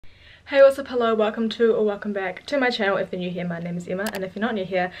Hey, what's up, hello, welcome to or welcome back to my channel. If you're new here, my name is Emma, and if you're not new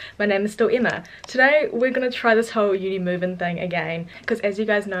here, my name is still Emma. Today we're gonna try this whole uni moving thing again, because as you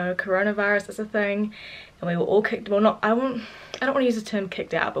guys know, coronavirus is a thing, and we were all kicked, well not, I don't want to use the term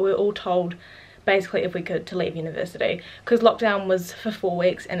kicked out, but we were all told basically if we could to leave university, because lockdown was for 4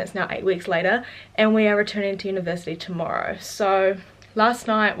 weeks and it's now 8 weeks later, and we are returning to university tomorrow. So last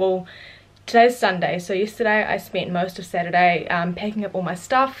night, well, today's Sunday, so yesterday I spent most of Saturday packing up all my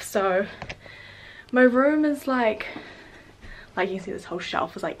stuff. So my room is like you can see this whole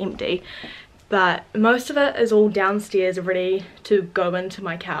shelf is like empty, but most of it is all downstairs ready to go into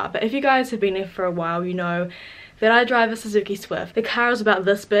my car. But if you guys have been here for a while, you know that I drive a Suzuki Swift. The car is about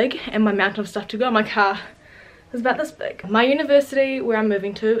this big and my mountain of stuff to go in my car is about this big. My university where I'm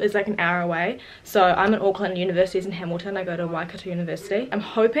moving to is like an hour away. So I'm in Auckland, university's in Hamilton. I go to Waikato University. I'm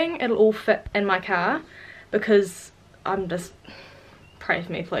hoping it'll all fit in my car because I'm just, pray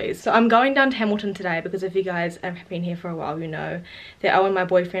for me please. So I'm going down to Hamilton today because if you guys have been here for a while, you know that Owen, my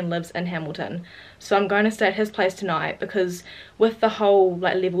boyfriend, lives in Hamilton. So I'm going to stay at his place tonight because with the whole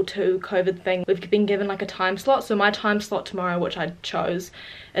like level 2 COVID thing, we've been given like a time slot. So my time slot tomorrow, which I chose,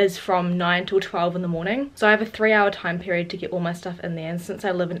 is from 9 till 12 in the morning. So I have a 3-hour time period to get all my stuff in there, and since I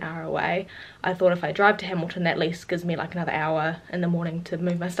live an hour away, I thought if I drive to Hamilton, that at least gives me like another hour in the morning to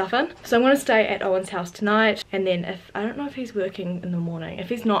move my stuff in. So I'm going to stay at Owen's house tonight, and then if I don't know if he's working in the morning, if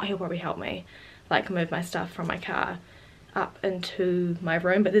he's not, he'll probably help me like move my stuff from my car up into my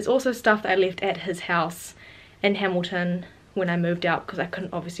room. But there's also stuff that I left at his house in Hamilton when I moved out because I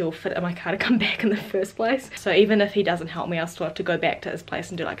couldn't obviously all fit in my car to come back in the first place. So even if he doesn't help me, I'll still have to go back to his place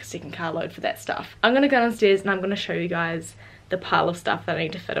and do like a second car load for that stuff. I'm gonna go downstairs and I'm gonna show you guys the pile of stuff that I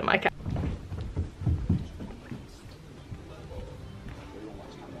need to fit in my car.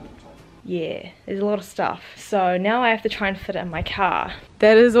 Yeah, there's a lot of stuff. So now I have to try and fit it in my car.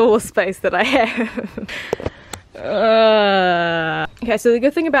 That is all the space that I have. Okay, so the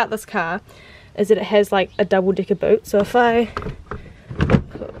good thing about this car is that it has like a double-decker boot. So if I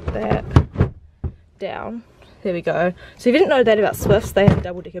put that down, there we go. So if you didn't know that about Swifts, they have a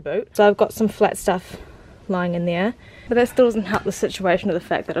double-decker boot. So I've got some flat stuff lying in there, but that still doesn't help the situation of the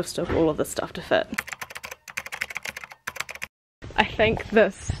fact that I've still got all of this stuff to fit. I think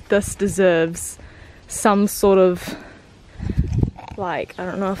this deserves some sort of, like, I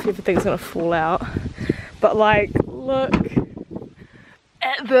don't know if everything's gonna fall out, but like, look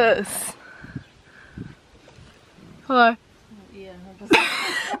at this. Hello. Yeah,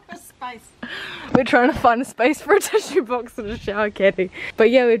 space. We're trying to find a space for a tissue box and a shower caddy.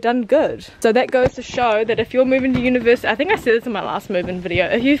 But yeah, we've done good. So that goes to show that if you're moving to university, I think I said this in my last moving video,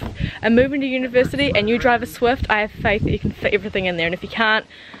 if you are moving to university and you drive a Swift, I have faith that you can fit everything in there, and if you can't,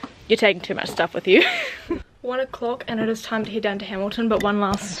 you're taking too much stuff with you. 1 o'clock and it is time to head down to Hamilton, but one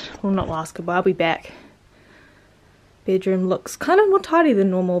last, well not last goodbye, I'll be back. Bedroom looks kind of more tidy than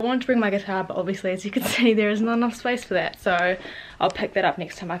normal. I wanted to bring my guitar, but obviously as you can see there is not enough space for that, so I'll pick that up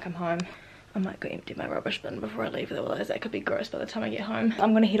next time I come home. I might go empty my rubbish bin before I leave, otherwise that could be gross by the time I get home.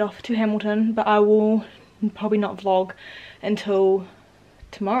 I'm gonna head off to Hamilton, but I will probably not vlog until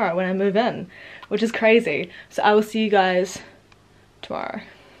tomorrow when I move in, which is crazy. So I will see you guys tomorrow.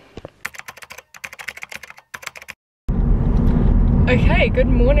 Okay, good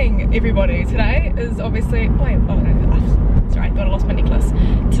morning everybody. Today is obviously, wait, oh no, sorry, I thought I lost my necklace.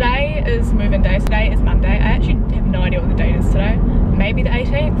 Today is move-in day, today is Monday. I actually have no idea what the date is today. Maybe the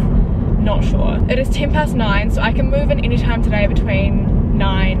 18th? Not sure. It is 9:10, so I can move in any time today between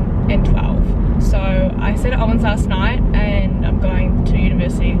 9 and 12. So I stayed at Owen's last night and I'm going to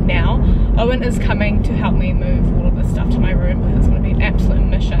university now. Owen is coming to help me move all of this stuff to my room because it's going to be an absolute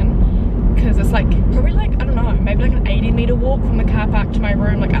mission. Because it's like, probably like, I don't know, maybe like an 80-meter walk from the car park to my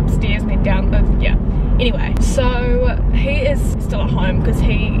room, like upstairs and then down, yeah. Anyway, so he is still at home because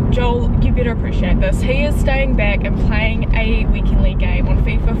Joel, you better appreciate this, he is staying back and playing a weekend league game on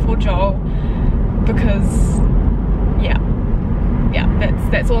FIFA for Joel because, yeah,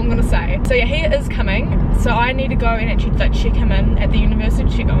 that's all I'm gonna say. So yeah, he is coming, so I need to go and actually like check him in at the university,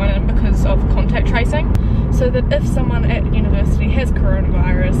 check Owen in because of contact tracing, so that if someone at university has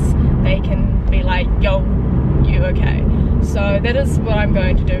coronavirus, they can be like, yo, you okay? So that is what I'm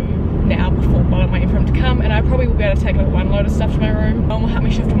going to do now while I'm waiting for him to come, and I probably will be able to take like 1 load of stuff to my room. Owen will help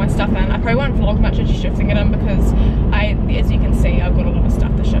me shift all my stuff in. I probably won't vlog much into shifting it in because as you can see, I've got a lot of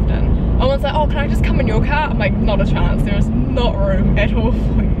stuff to shift in. Owen's like, oh, can I just come in your car? I'm like, not a chance, there is not room at all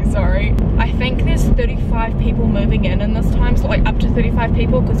for you, sorry. I think there's 35 people moving in this time, so like up to 35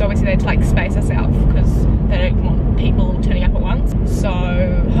 people, because obviously they had to like space us out because they don't want people turning up at once. So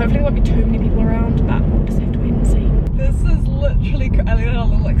hopefully there won't be too many people around, but we'll just have to wait and see. This is literally, I let out a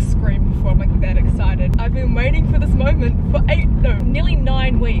little like scream before. I'm like that excited. I've been waiting for this moment for nearly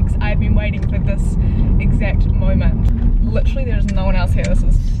 9 weeks. I've been waiting for this exact moment. Literally there's no one else here.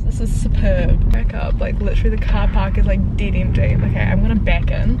 This is superb. Back up, like literally the car park is like dead empty. Okay, I'm gonna back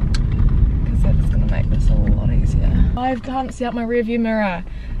in because that's gonna make this a lot easier. I can't see out my rear view mirror.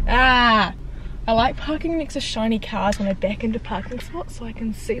 I like parking next to shiny cars when I back into parking spots so I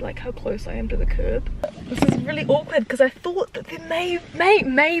can see like how close I am to the curb. This is really awkward because I thought that there may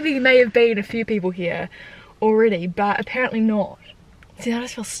have been a few people here already, but apparently not. See, I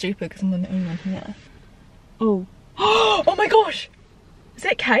just feel stupid because I'm the only one here. Oh. Oh my gosh! Is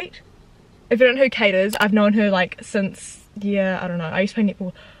that Kate? If you don't know who Kate is, I've known her like since, yeah, I don't know. I used to play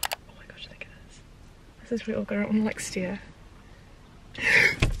netball. Oh my gosh, I think it is. This is really awkward. I don't want to like stare.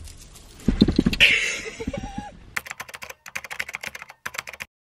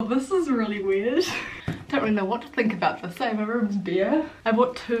 This is really weird. Don't really know what to think about this. My room's bare. I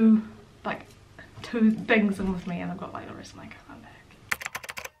bought two things in with me and I've got like the rest of my car back.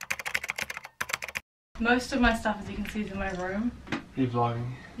 Most of my stuff, as you can see, is in my room. You're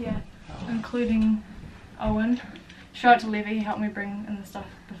vlogging? Yeah, including Owen. Shout out to Levy, he helped me bring in the stuff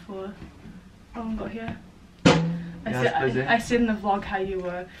before Owen got here. I said in the vlog how you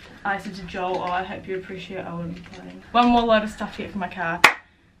were. I said to Joel, oh, I hope you appreciate Owen playing. One more load of stuff here for my car.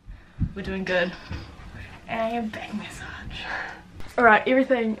 We're doing good. And a back massage. Alright,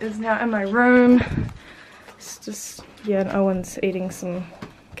 everything is now in my room. It's just, yeah, and Owen's eating some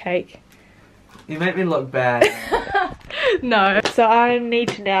cake. You make me look bad. No. So I need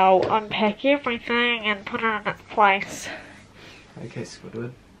to now unpack everything and put it in its place. Okay,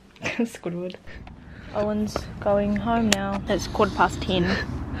 Squidward. Squidward. Owen's going home now. It's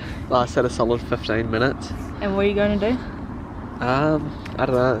 10:15. Last had a solid 15 minutes. And what are you going to do? I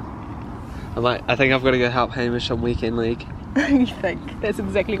don't know. I think I've got to go help Hamish on weekend league. You think? That's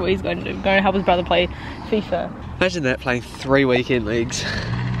exactly what he's going to do. Going to help his brother play FIFA. Imagine that, playing 3 weekend leagues.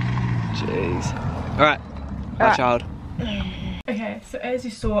 Jeez. Alright, bye child. Okay, so as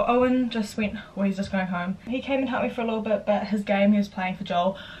you saw, Owen just went, well, he's just going home. He came and helped me for a little bit, but his game he was playing for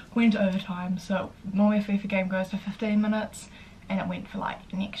Joel went to overtime. So normally a FIFA game goes for 15 minutes and it went for like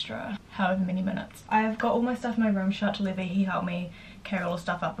an extra however many minutes. I've got all my stuff in my room. Shout out to Levy, he helped me carry all the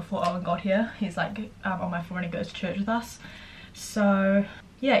stuff up before Owen got here. He's like on my floor and he goes to church with us. So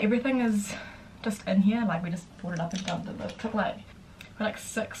yeah, everything is just in here. Like we just brought it up and dumped it. It took like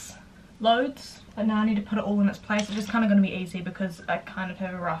 6 loads, but now I need to put it all in its place. It's just kind of going to be easy because I kind of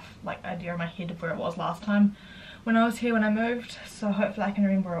have a rough like idea in my head of where it was last time when I was here when I moved, so hopefully I can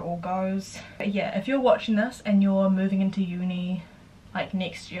remember where it all goes. But yeah, if you're watching this and you're moving into uni like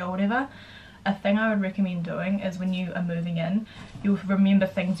next year or whatever, a thing I would recommend doing is when you are moving in, you'll remember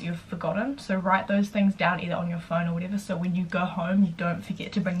things you've forgotten. So write those things down either on your phone or whatever, so when you go home you don't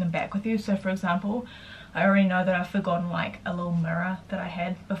forget to bring them back with you. So for example, I already know that I've forgotten like a little mirror that I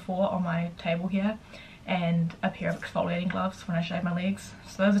had before on my table here and a pair of exfoliating gloves when I shave my legs.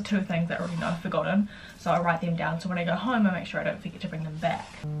 So those are 2 things that I already know I've forgotten. So I write them down so when I go home I make sure I don't forget to bring them back.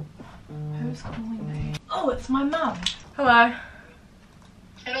 Who's calling me? Oh, it's my mum. Hello.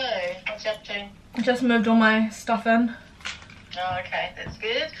 Hello, what's you up to? I just moved all my stuff in. Oh, okay, that's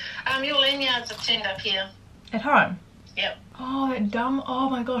good. Your lanyards have turned up here. At home? Yep. Oh, that dumb, oh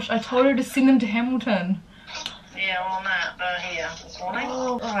my gosh, I told her to send them to Hamilton. Yeah, well, nah, they're here this morning.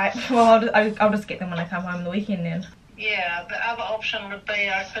 Oh, alright. Well, I'll just get them when I come home on the weekend then. Yeah, the other option would be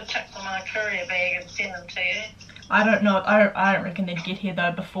I could chuck them in a courier bag and send them to you. I don't know, I don't reckon they'd get here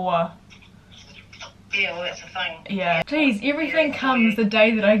though before. Yeah, well, that's the thing. Yeah. Jeez, everything comes the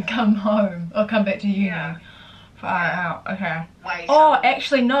day that I come home, or come back to uni. Yeah. Far out, okay. Wait, Oh,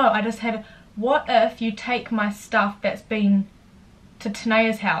 actually no, I just had, what if you take my stuff that's been to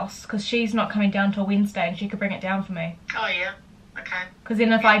Tanea's house, because she's not coming down till Wednesday and she could bring it down for me. Oh, yeah. Okay. Because then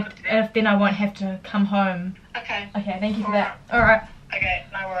then I won't have to come home. Okay. Okay, thank you for that. Alright. Okay,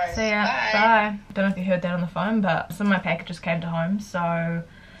 no worries. See ya. Bye. Don't know if you heard that on the phone, but some of my packages came to home, so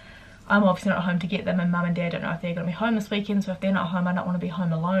I'm obviously not home to get them, and mum and dad don't know if they're going to be home this weekend, so if they're not home I don't want to be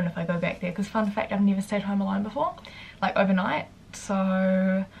home alone if I go back there, because fun fact, I've never stayed home alone before, like overnight.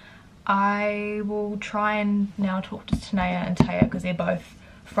 So I will try and now talk to Tanea and Taya because they're both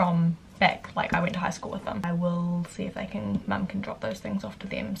from back, like I went to high school with them. I will see if mum can drop those things off to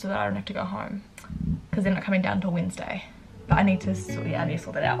them so that I don't have to go home, because they're not coming down till Wednesday. But I need to sort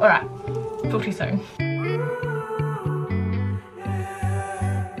that out. Alright, talk to you soon.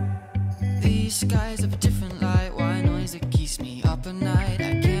 These skies have a different light, white noise that keeps me up at night.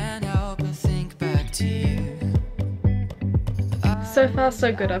 I can't help but think back to you. So So far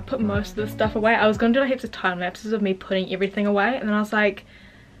so good. I've put most of the stuff away. I was going to do heaps of time lapses of me putting everything away, and then I was like,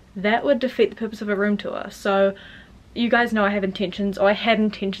 that would defeat the purpose of a room tour. So you guys know I have intentions, or I had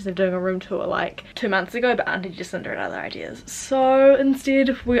intentions of doing a room tour like 2 months ago, but Auntie Jacinda had other ideas. So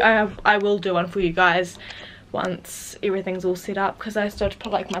instead I will do one for you guys once everything's all set up, because I still have to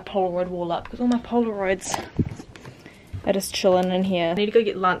put like my Polaroid wall up, because all my Polaroids are just chilling in here. I need to go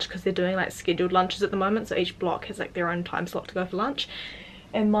get lunch because they're doing like scheduled lunches at the moment, so each block has like their own time slot to go for lunch,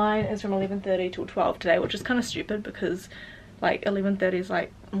 and mine is from 11:30 till 12 today, which is kind of stupid because like 11:30 is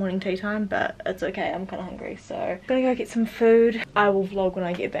like morning tea time, but it's okay, I'm kind of hungry, so I'm gonna go get some food. I will vlog when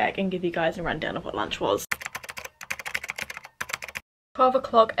I get back and give you guys a rundown of what lunch was. 12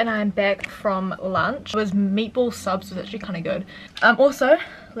 o'clock and I'm back from lunch. It was meatball subs, it was actually kind of good. Also,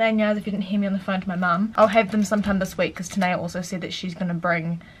 lanyards, if you didn't hear me on the phone to my mum, I'll have them sometime this week, because Tanae also said that she's gonna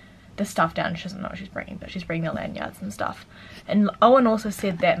bring the stuff down. She doesn't know what she's bringing, but she's bringing the lanyards and stuff. And Owen also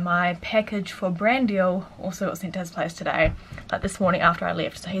said that my package for brand deal also got sent to his place today, like this morning after I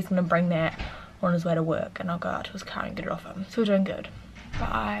left, so he's gonna bring that on his way to work, and I'll go out to his car and get it off him. So we're doing good.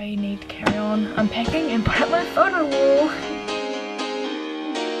 But I need to carry on unpacking and put up my photo wall.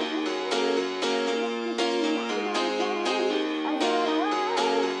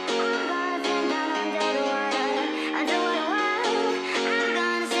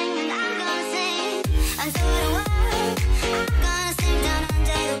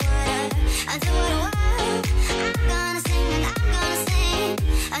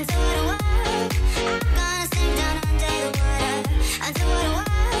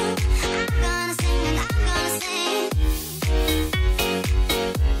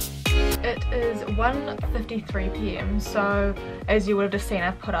 It is 1:53 p.m. so as you would have just seen,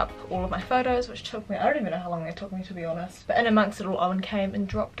 I've put up all of my photos, which took me, I don't even know how long they took me, to be honest. But in amongst it all, Owen came and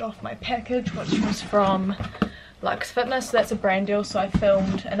dropped off my package, which was from Lux Fitness, so that's a brand deal. So I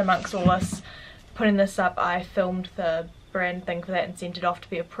filmed, and amongst all this putting this up, I filmed the brand thing for that and sent it off to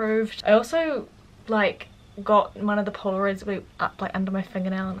be approved. I also like got one of the Polaroids up like under my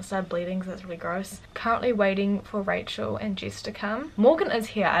fingernail and it started bleeding, so that's really gross. Currently waiting for Rachel and Jess to come. Morgan is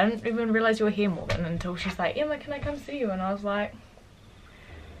here. I didn't even realize you were here, Morgan, until she's like, Emma, can I come see you? And I was like,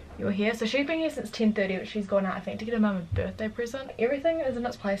 you're here? So she's been here since 10:30, but she's gone out, I think, to get her mum a birthday present. Everything is in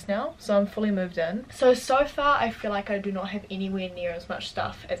its place now, so I'm fully moved in. So far I feel like I do not have anywhere near as much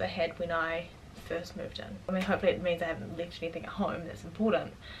stuff as I had when I first moved in. I mean, hopefully it means I haven't left anything at home that's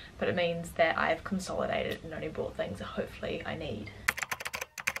important, but it means that I've consolidated and only brought things that hopefully I need.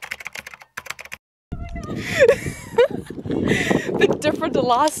 Bit different to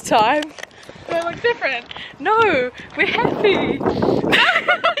last time. Do I look different? No, we're happy.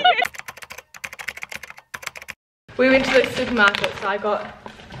 We went to the supermarket, so I got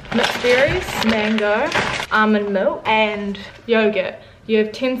mixed berries, mango, almond milk, and yogurt. You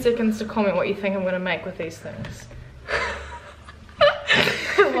have 10 seconds to comment what you think I'm going to make with these things.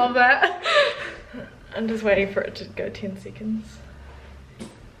 I love that. I'm just waiting for it to go 10 seconds.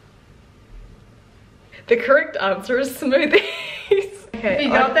 The correct answer is smoothies. Okay, You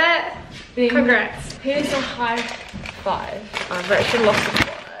got that? Congrats. Here's a high five. I've actually lost the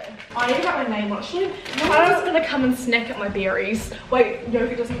photo. I need to write my name actually. No one's gonna come and snack at my berries. Wait,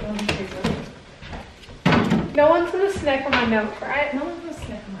 yogurt doesn't want to use it. No one's gonna snack on my milk, right? No one's gonna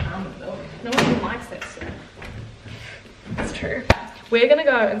snack on my almond milk. No one even likes that stuff. That's true. We're gonna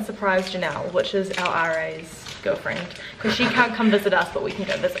go and surprise Janelle, which is our RA's girlfriend, because she can't come visit us, but we can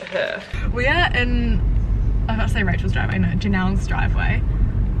go visit her. We are in, I was about to say Rachel's driveway, no, Janelle's driveway.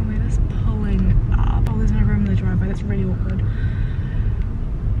 We're just pulling up. Oh, there's no room in the driveway, that's really awkward.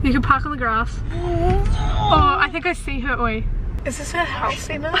 You can park on the grass. Oh, I think I see her. Oi. Is this her house,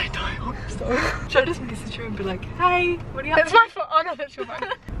 Emma? I don't hope so. Should I just message her and be like, hey, what are you up to? That's my phone. Oh no, that's your phone.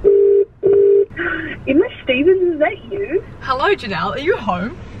 Emma Stevens, is that you? Hello, Janelle, are you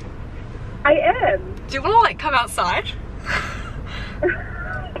home? I am. Do you want to like come outside?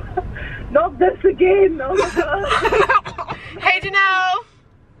 Not this again. Oh my god. Hey, Janelle.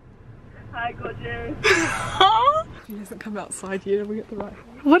 Hi, gorgeous. She hasn't come outside yet. We get the right.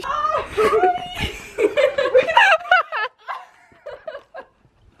 What?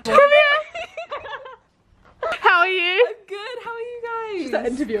 Come here. How are you? I'm good. How are you guys? She's not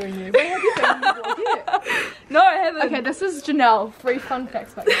interviewing you. Where have you been yet? No, I haven't. Okay, this is Janelle. 3 fun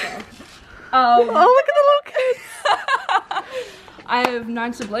facts about yourself. Oh, look at the little kids. I have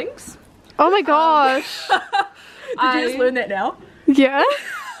 9 siblings. Oh my gosh. Did you just learn that now? Yeah.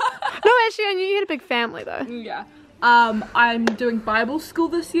 No, actually, I knew you had a big family though. Yeah. I'm doing Bible school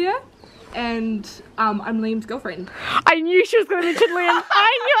this year. and I'm Liam's girlfriend. I knew she was going to mention Liam.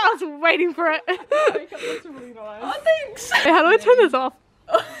 I knew, I was waiting for it. That's really nice. Oh, thanks. Hey, how do I turn this off?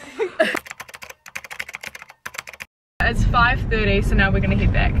 It's 5:30, so now we're gonna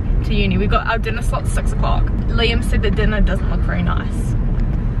head back to uni. We got our dinner slot 6 o'clock. Liam said that dinner doesn't look very nice,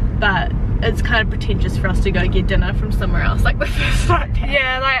 but it's kind of pretentious for us to go get dinner from somewhere else, like the first night back.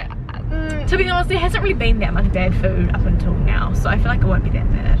 Yeah, like, to be honest, there hasn't really been that much bad food up until now, so I feel like it won't be that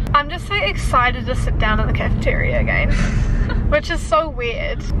bad. I'm just so excited to sit down in the cafeteria again, which is so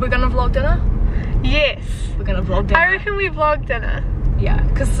weird. We're gonna vlog dinner? Yes. We're gonna vlog dinner. I reckon we vlog dinner. Yeah,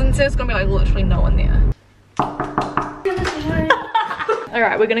 because since there's gonna be like literally no one there.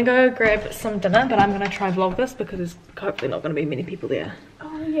 Alright, we're gonna go grab some dinner, but I'm gonna try vlog this because there's hopefully not gonna be many people there.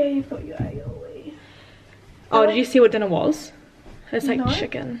 Oh yeah, you've got your aioli. Oh, did you see what dinner was? It's like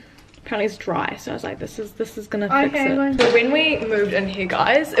chicken. Apparently it's dry, so I was like, this is gonna fix it. So when we moved in here,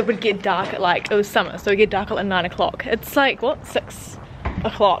 guys, it would get dark at like, it was summer, so it would get dark at like 9 o'clock. It's like, what, 6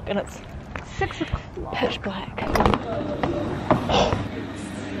 o'clock, and it's 6 o'clock. pitch black.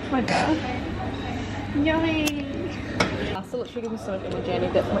 My God. Yummy. I still literally give me so much energy. I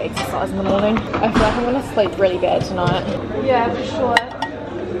need that for my exercise in the morning. I feel like I'm gonna sleep really bad tonight. Yeah, for sure.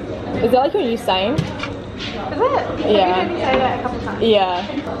 Is that like your new saying? Is it? Yeah. You heard me say that a couple times. Yeah.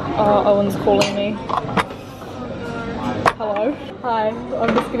 Oh, Owen's calling me. Hello. Hi.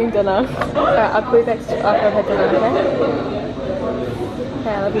 I'm just getting dinner. Alright, I'll be back after I've had dinner, okay? Okay,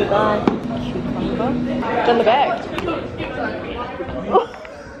 I love you. Bye. Cucumber. It's in the bag.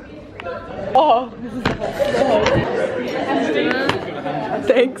 Oh, this is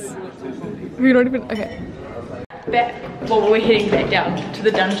thanks. We don't even. Okay. Back. Well, we're heading back down to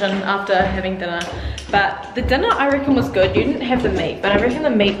the dungeon after having dinner. But the dinner I reckon was good. You didn't have the meat, but I reckon the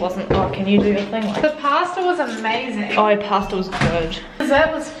meat wasn't. Oh, can you do your thing? Like, The pasta was amazing. oh, pasta was good.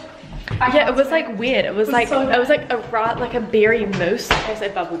 That was. Yeah, it was like weird. It was like so it was like a berry mousse. It tastes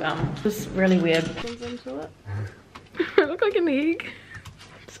like bubble gum. It was really weird. Into it. I look like an egg.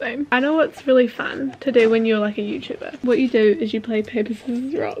 Same. I know what's really fun to do when you're like a YouTuber. What you do is you play paper,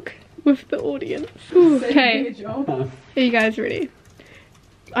 scissors, rock with the audience. Okay. Are you guys ready?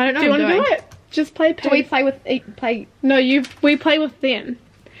 I don't know. Do you want to do it? Just play paper. Do we play with play? No, we play with them.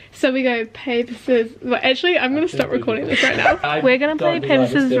 So we go paper, scissors. Well, actually, I'm going to stop recording this right now. We're going to play paper,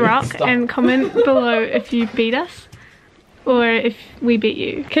 scissors, rock and comment below if you beat us or if we beat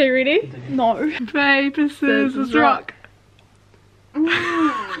you. Okay, ready? No. Paper, scissors, rock.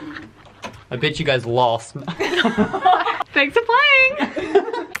 I bet you guys lost. Thanks for playing.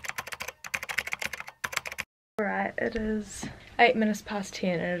 Alright, it is 8 minutes past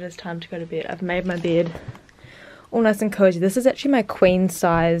 10 and it is time to go to bed. I've made my bed all nice and cozy. This is actually my queen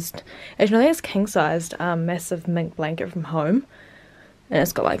sized, actually I think it's king sized massive mink blanket from home. And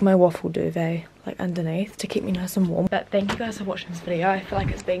it's got like my waffle duvet like underneath to keep me nice and warm. But thank you guys for watching this video. I feel like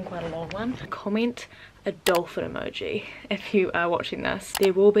it's been quite a long one. Comment a dolphin emoji if you are watching this.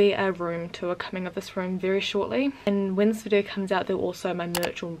 There will be a room tour coming of this room very shortly. And when this video comes out, there also my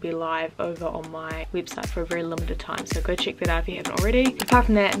merch will be live over on my website for a very limited time. So go check that out if you haven't already. Apart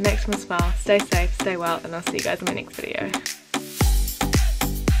from that, maximum smile, stay safe, stay well, and I'll see you guys in my next video.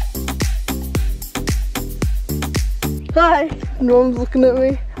 Hi, no one's looking at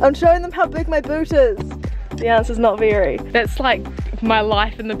me. I'm showing them how big my boot is. The answer's not very. That's like my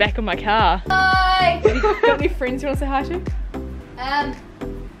life in the back of my car. Hi! Got any friends you want to say hi to?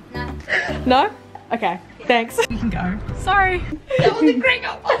 No. No? Okay, thanks. You can go. Sorry. That was a great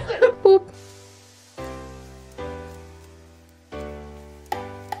opposite. Boop.